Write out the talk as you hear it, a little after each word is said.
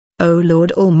O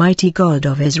Lord Almighty God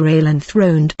of Israel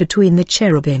enthroned between the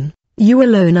cherubim, you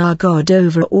alone are God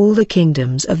over all the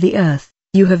kingdoms of the earth,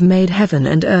 you have made heaven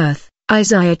and earth.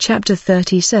 Isaiah chapter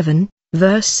 37,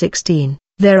 verse 16.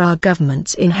 There are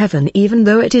governments in heaven even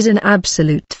though it is an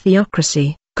absolute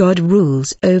theocracy. God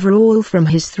rules over all from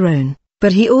his throne,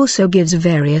 but he also gives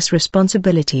various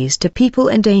responsibilities to people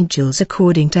and angels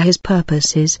according to his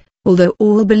purposes. Although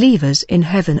all believers in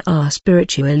heaven are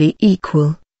spiritually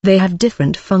equal, they have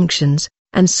different functions,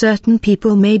 and certain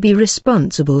people may be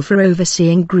responsible for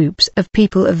overseeing groups of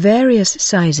people of various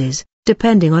sizes,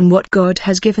 depending on what God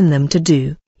has given them to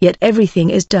do. Yet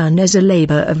everything is done as a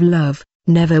labor of love,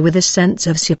 never with a sense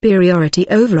of superiority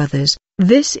over others.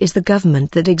 This is the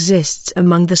government that exists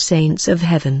among the saints of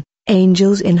heaven.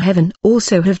 Angels in heaven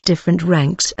also have different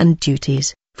ranks and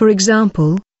duties. For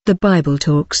example, the Bible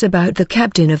talks about the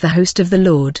captain of the host of the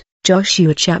Lord,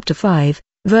 Joshua chapter 5,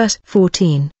 verse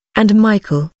 14, and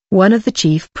Michael, one of the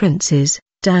chief princes,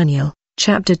 Daniel,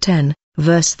 chapter 10,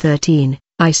 verse 13.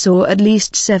 I saw at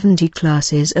least 70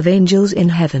 classes of angels in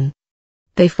heaven.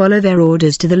 They follow their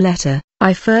orders to the letter.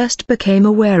 I first became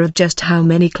aware of just how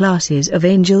many classes of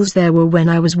angels there were when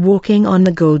I was walking on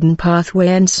the golden pathway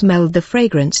and smelled the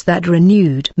fragrance that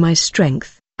renewed my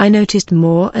strength. I noticed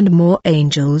more and more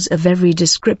angels of every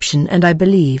description and I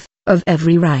believe, of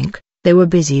every rank. They were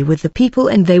busy with the people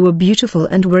and they were beautiful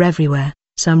and were everywhere.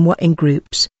 Some were in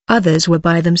groups, others were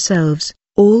by themselves.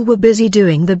 All were busy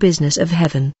doing the business of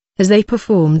heaven. As they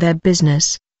performed their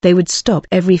business, they would stop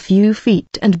every few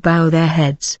feet and bow their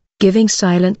heads, giving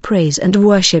silent praise and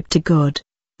worship to God.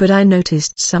 But I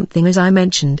noticed something as I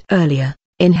mentioned earlier.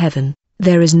 In heaven,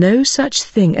 there is no such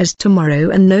thing as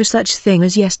tomorrow and no such thing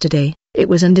as yesterday. It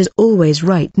was and is always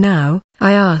right now.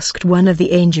 I asked one of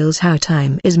the angels how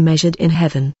time is measured in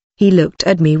heaven. He looked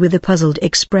at me with a puzzled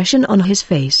expression on his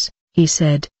face. He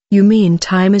said, "You mean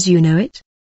time as you know it?"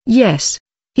 "Yes,"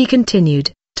 he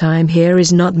continued, "time here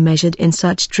is not measured in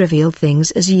such trivial things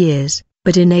as years,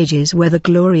 but in ages where the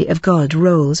glory of God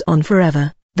rolls on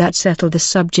forever." That settled the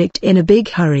subject in a big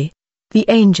hurry. The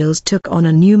angels took on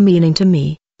a new meaning to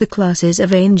me. The classes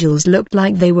of angels looked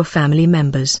like they were family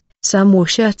members. Some wore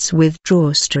shirts with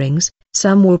drawstrings,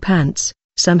 some wore pants,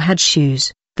 some had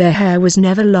shoes. Their hair was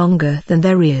never longer than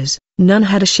their ears. None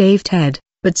had a shaved head,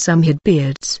 but some had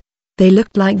beards. They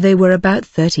looked like they were about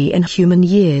 30 in human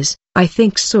years. I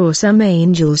saw some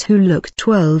angels who looked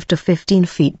 12 to 15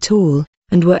 feet tall,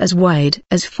 and were as wide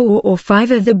as 4 or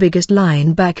 5 of the biggest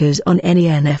linebackers on any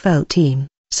NFL team.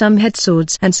 Some had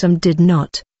swords and some did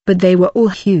not, but they were all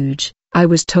huge. I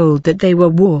was told that they were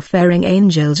warfaring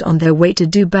angels on their way to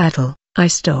do battle. I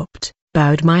stopped,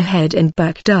 bowed my head and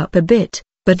backed up a bit,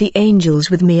 but the angels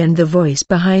with me and the voice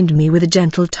behind me with a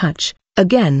gentle touch,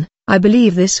 again, I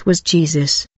believe this was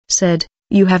Jesus, said,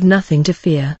 "You have nothing to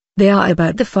fear, they are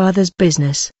about the Father's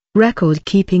business."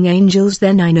 Record-keeping angels.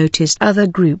 Then I noticed other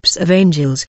groups of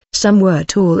angels. Some were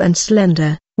tall and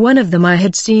slender. One of them I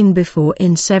had seen before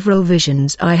in several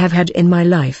visions I have had in my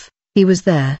life. He was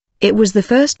there. It was the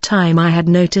first time I had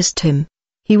noticed him.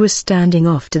 He was standing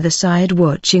off to the side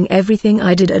watching everything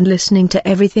I did and listening to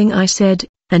everything I said,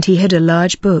 and he had a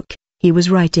large book. He was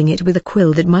writing it with a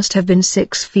quill that must have been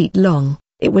 6 feet long.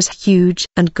 It was huge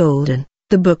and golden.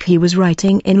 The book he was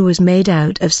writing in was made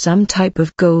out of some type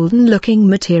of golden-looking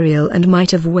material and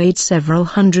might have weighed several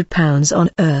 100 pounds on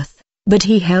earth, but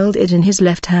he held it in his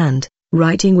left hand,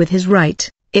 writing with his right.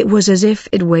 It was as if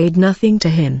it weighed nothing to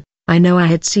him. I know I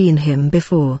had seen him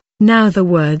before. Now the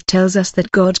word tells us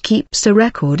that God keeps a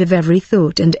record of every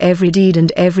thought and every deed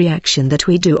and every action that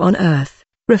we do on earth.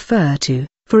 Refer to,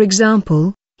 for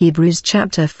example, Hebrews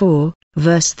chapter 4,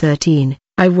 verse 13.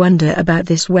 I wonder about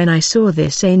this when I saw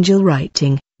this angel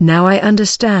writing. Now I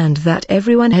understand that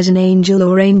everyone has an angel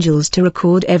or angels to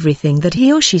record everything that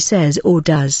he or she says or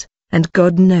does, and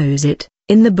God knows it.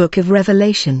 In the book of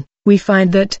Revelation, we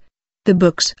find that the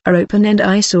books are open and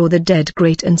I saw the dead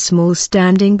great and small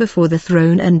standing before the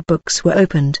throne and books were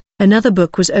opened. Another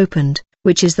book was opened,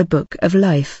 which is the book of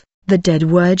life. The dead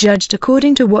were judged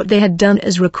according to what they had done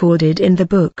as recorded in the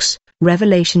books.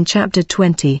 Revelation chapter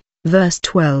 20, verse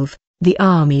 12. The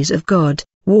armies of God,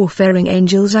 warfaring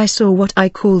angels. I saw what I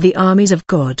call the armies of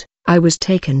God. I was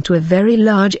taken to a very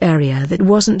large area that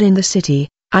wasn't in the city.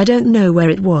 I don't know where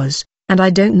it was, and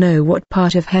I don't know what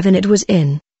part of heaven it was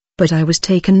in. But I was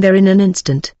taken there in an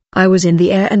instant. I was in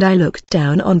the air and I looked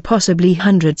down on possibly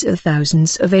hundreds of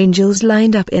thousands of angels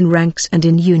lined up in ranks and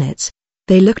in units.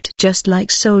 They looked just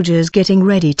like soldiers getting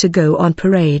ready to go on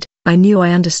parade. I knew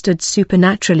I understood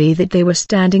supernaturally that they were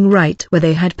standing right where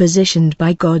they had positioned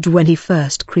by God when He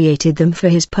first created them for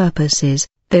His purposes.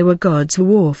 They were God's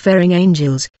warfaring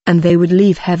angels, and they would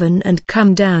leave heaven and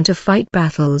come down to fight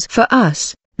battles for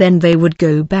us. Then they would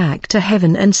go back to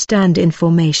heaven and stand in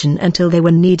formation until they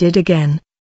were needed again.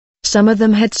 Some of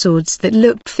them had swords that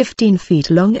looked 15 feet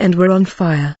long and were on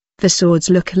fire. The swords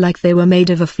looked like they were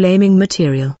made of a flaming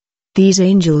material. These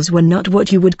angels were not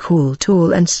what you would call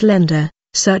tall and slender,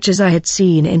 such as I had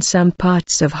seen in some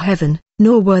parts of heaven,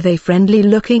 nor were they friendly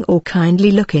looking or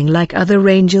kindly looking like other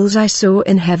angels I saw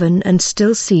in heaven and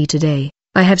still see today.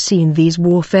 I have seen these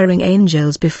warfaring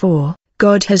angels before.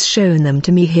 God has shown them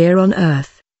to me here on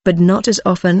earth, but not as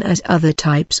often as other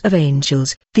types of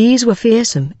angels. These were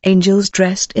fearsome angels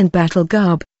dressed in battle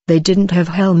garb. They didn't have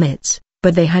helmets,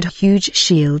 but they had huge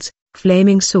shields,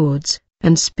 flaming swords,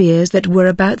 and spears that were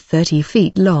about 30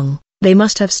 feet long. They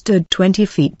must have stood 20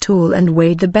 feet tall and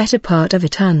weighed the better part of a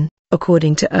ton,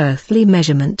 according to earthly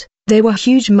measurement. They were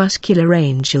huge muscular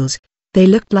angels. They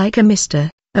looked like a Mr.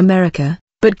 America,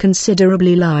 but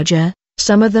considerably larger.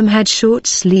 Some of them had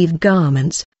short-sleeved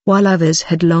garments, while others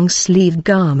had long-sleeved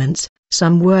garments.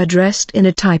 Some were dressed in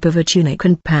a type of a tunic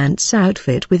and pants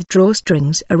outfit with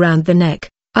drawstrings around the neck.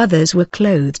 Others were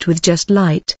clothed with just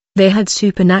light. They had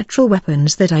supernatural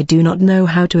weapons that I do not know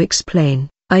how to explain.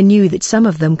 I knew that some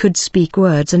of them could speak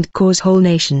words and cause whole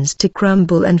nations to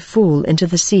crumble and fall into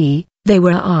the sea. They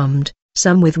were armed,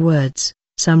 some with words,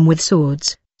 some with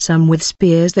swords, some with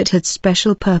spears that had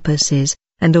special purposes,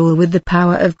 and all with the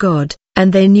power of God,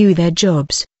 and they knew their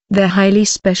jobs, their highly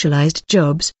specialized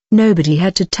jobs. Nobody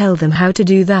had to tell them how to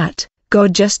do that.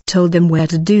 God just told them where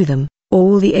to do them.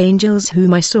 All the angels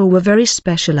whom I saw were very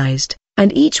specialized,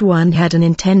 and each one had an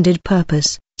intended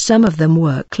purpose. Some of them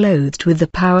were clothed with the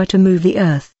power to move the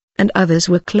earth, and others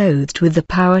were clothed with the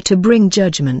power to bring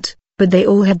judgment, but they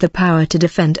all had the power to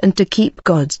defend and to keep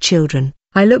God's children.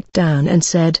 I looked down and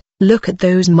said, "Look at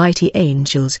those mighty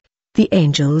angels." The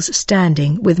angels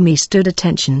standing with me stood at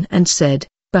attention and said,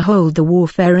 "Behold the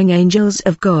warfaring angels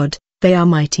of God, they are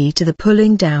mighty to the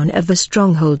pulling down of the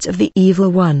strongholds of the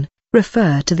evil one."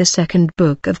 Refer to the second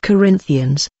book of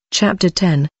Corinthians, chapter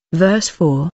 10, verse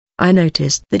 4. I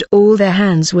noticed that all their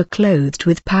hands were clothed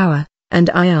with power, and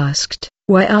I asked,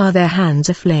 "Why are their hands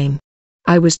aflame?"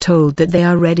 I was told that they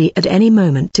are ready at any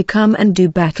moment to come and do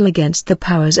battle against the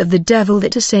powers of the devil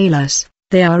that assail us.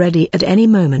 They are ready at any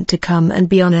moment to come and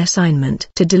be on assignment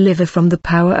to deliver from the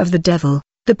power of the devil.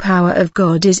 The power of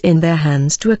God is in their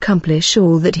hands to accomplish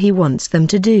all that He wants them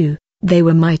to do. They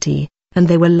were mighty, and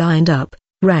they were lined up,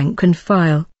 rank and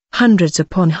file, hundreds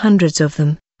upon hundreds of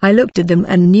them. I looked at them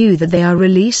and knew that they are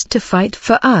released to fight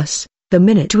for us. The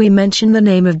minute we mention the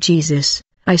name of Jesus,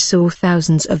 I saw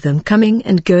thousands of them coming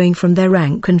and going from their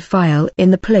rank and file in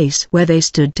the place where they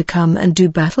stood to come and do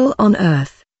battle on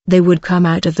earth. They would come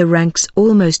out of the ranks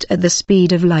almost at the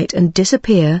speed of light and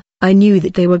disappear. I knew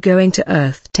that they were going to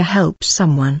earth to help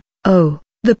someone. Oh,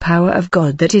 the power of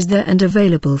God that is there and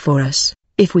available for us.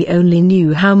 If we only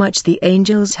knew how much the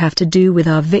angels have to do with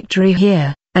our victory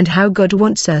here, and how God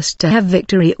wants us to have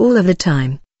victory all of the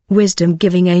time.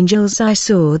 Wisdom-giving angels. I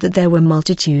saw that there were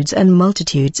multitudes and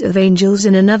multitudes of angels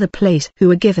in another place who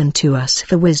were given to us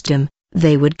for wisdom.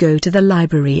 They would go to the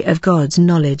library of God's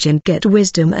knowledge and get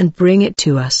wisdom and bring it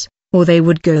to us, or they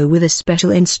would go with a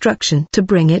special instruction to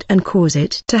bring it and cause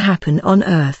it to happen on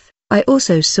earth. I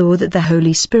also saw that the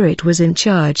Holy Spirit was in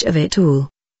charge of it all.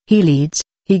 He leads,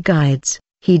 He guides,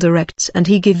 He directs and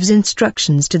He gives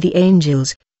instructions to the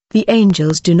angels. The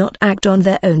angels do not act on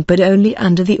their own but only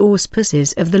under the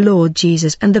auspices of the Lord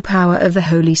Jesus and the power of the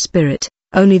Holy Spirit.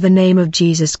 Only the name of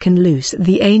Jesus can loose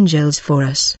the angels for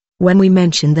us. When we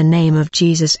mention the name of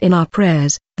Jesus in our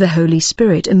prayers, the Holy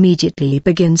Spirit immediately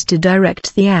begins to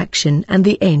direct the action and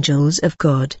the angels of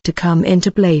God to come into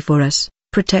play for us.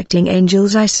 Protecting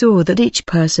angels. I saw that each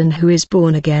person who is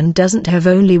born again doesn't have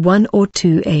only one or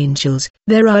two angels.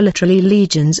 There are literally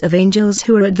legions of angels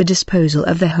who are at the disposal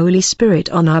of the Holy Spirit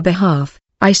on our behalf.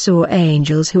 I saw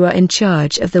angels who are in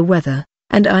charge of the weather,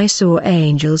 and I saw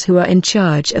angels who are in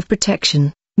charge of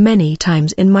protection. Many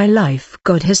times in my life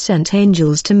God has sent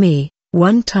angels to me.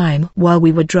 One time while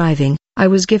we were driving, I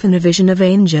was given a vision of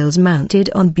angels mounted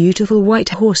on beautiful white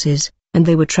horses, and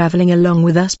they were traveling along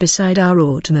with us beside our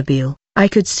automobile. I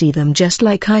could see them just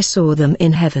like I saw them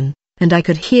in heaven, and I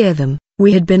could hear them.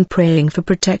 We had been praying for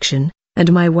protection,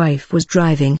 and my wife was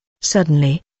driving.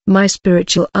 Suddenly, my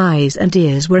spiritual eyes and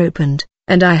ears were opened,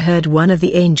 and I heard one of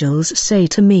the angels say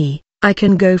to me, "I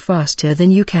can go faster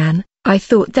than you can." I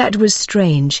thought that was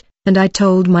strange, and I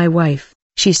told my wife.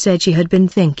 She said she had been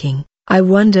thinking, "I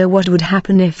wonder what would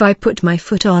happen if I put my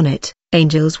foot on it."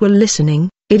 Angels were listening.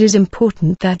 It is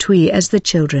important that we as the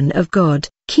children of God,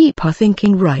 keep our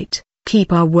thinking right.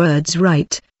 keep our words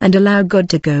right, and allow God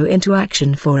to go into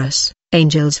action for us.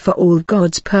 Angels for all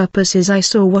God's purposes. I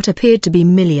saw what appeared to be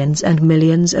millions and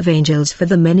millions of angels for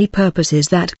the many purposes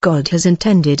that God has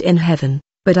intended in heaven,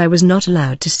 but I was not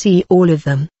allowed to see all of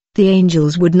them. The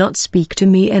angels would not speak to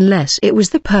me unless it was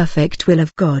the perfect will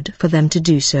of God for them to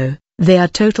do so. They are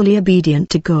totally obedient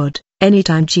to God.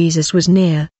 Anytime Jesus was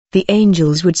near, the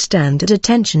angels would stand at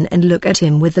attention and look at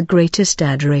him with the greatest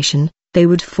adoration. They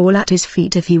would fall at his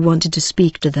feet if he wanted to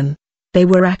speak to them. They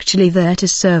were actually there to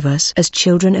serve us as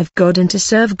children of God and to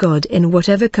serve God in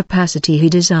whatever capacity he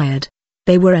desired.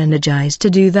 They were energized to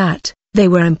do that. They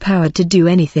were empowered to do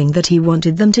anything that he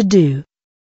wanted them to do.